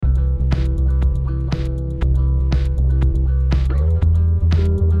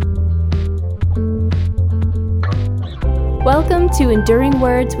Welcome to Enduring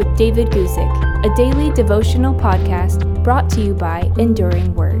Words with David Guzik, a daily devotional podcast brought to you by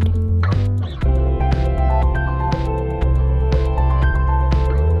Enduring Word.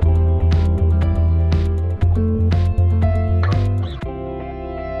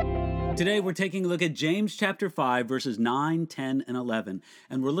 Today we're taking a look at James chapter 5, verses 9, 10, and 11,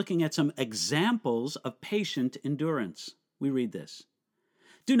 and we're looking at some examples of patient endurance. We read this.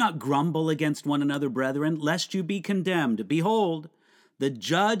 Do not grumble against one another, brethren, lest you be condemned. Behold, the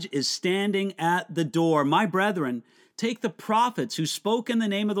judge is standing at the door. My brethren, take the prophets who spoke in the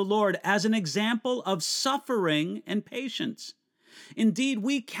name of the Lord as an example of suffering and patience. Indeed,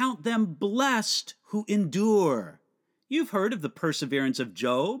 we count them blessed who endure. You've heard of the perseverance of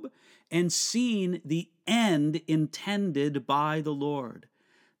Job and seen the end intended by the Lord,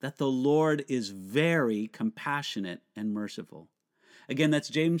 that the Lord is very compassionate and merciful. Again, that's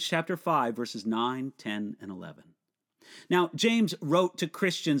James chapter 5, verses 9, 10, and 11. Now, James wrote to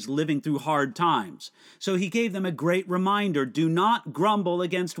Christians living through hard times, so he gave them a great reminder: do not grumble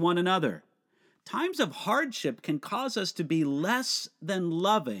against one another. Times of hardship can cause us to be less than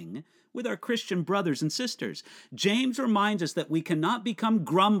loving with our Christian brothers and sisters. James reminds us that we cannot become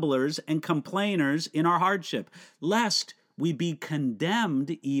grumblers and complainers in our hardship, lest we be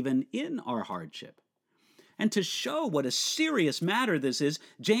condemned even in our hardship. And to show what a serious matter this is,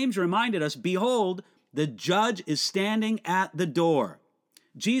 James reminded us, behold, the judge is standing at the door.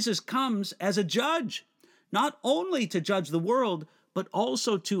 Jesus comes as a judge, not only to judge the world, but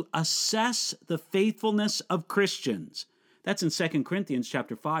also to assess the faithfulness of Christians. That's in 2 Corinthians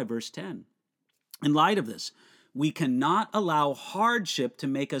chapter 5, verse 10. In light of this, we cannot allow hardship to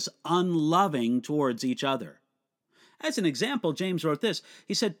make us unloving towards each other. As an example, James wrote this.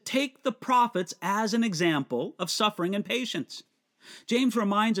 He said, take the prophets as an example of suffering and patience. James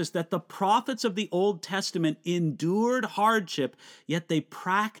reminds us that the prophets of the Old Testament endured hardship, yet they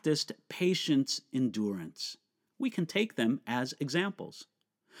practiced patience endurance. We can take them as examples.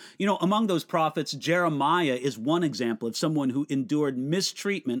 You know, among those prophets, Jeremiah is one example of someone who endured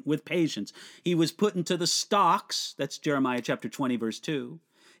mistreatment with patience. He was put into the stocks, that's Jeremiah chapter 20, verse 2.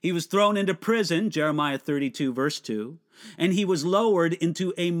 He was thrown into prison, Jeremiah 32, verse 2. And he was lowered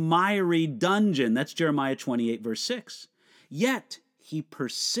into a miry dungeon, that's Jeremiah 28, verse 6. Yet he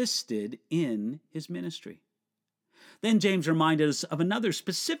persisted in his ministry. Then James reminded us of another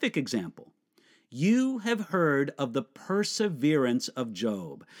specific example. You have heard of the perseverance of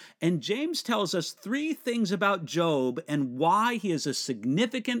Job. And James tells us three things about Job and why he is a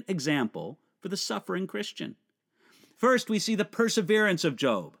significant example for the suffering Christian. First, we see the perseverance of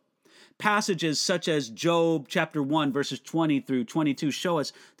Job. Passages such as Job chapter 1, verses 20 through 22 show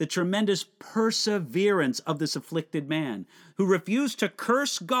us the tremendous perseverance of this afflicted man who refused to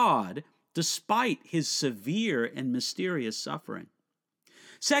curse God despite his severe and mysterious suffering.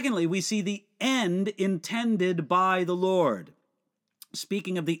 Secondly, we see the end intended by the Lord.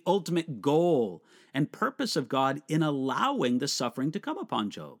 Speaking of the ultimate goal and purpose of God in allowing the suffering to come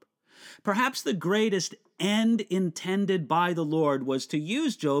upon Job. Perhaps the greatest end intended by the Lord was to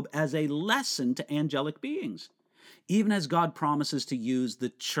use Job as a lesson to angelic beings, even as God promises to use the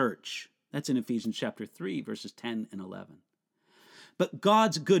church. That's in Ephesians chapter 3, verses 10 and 11. But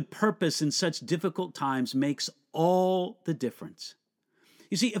God's good purpose in such difficult times makes all the difference.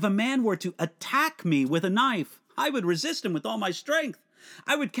 You see, if a man were to attack me with a knife, I would resist him with all my strength.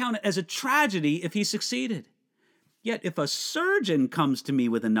 I would count it as a tragedy if he succeeded. Yet if a surgeon comes to me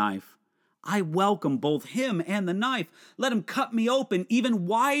with a knife, I welcome both him and the knife. Let him cut me open even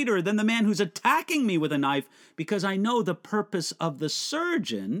wider than the man who's attacking me with a knife, because I know the purpose of the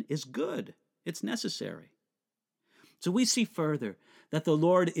surgeon is good. It's necessary. So we see further that the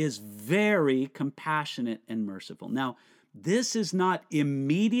Lord is very compassionate and merciful. Now, this is not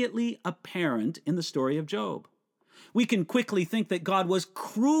immediately apparent in the story of Job. We can quickly think that God was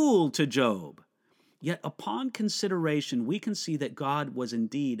cruel to Job. Yet upon consideration, we can see that God was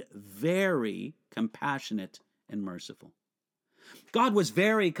indeed very compassionate and merciful. God was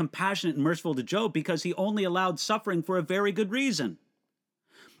very compassionate and merciful to Job because he only allowed suffering for a very good reason.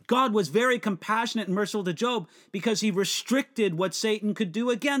 God was very compassionate and merciful to Job because he restricted what Satan could do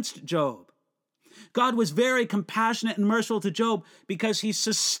against Job. God was very compassionate and merciful to Job because he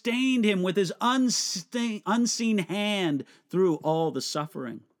sustained him with his unseen hand through all the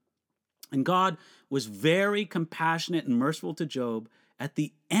suffering. And God was very compassionate and merciful to Job. At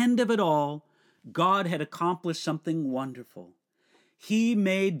the end of it all, God had accomplished something wonderful. He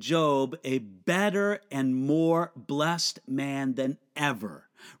made Job a better and more blessed man than ever.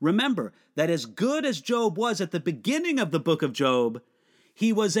 Remember that as good as Job was at the beginning of the book of Job,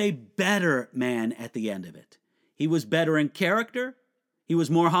 he was a better man at the end of it. He was better in character, he was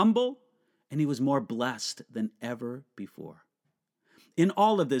more humble, and he was more blessed than ever before. In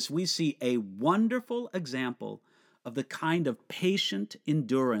all of this, we see a wonderful example of the kind of patient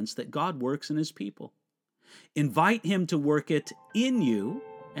endurance that God works in his people. Invite him to work it in you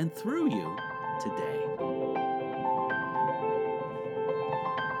and through you today.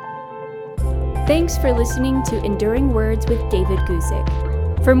 Thanks for listening to Enduring Words with David Guzik.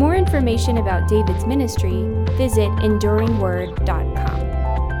 For more information about David's ministry, visit enduringword.com.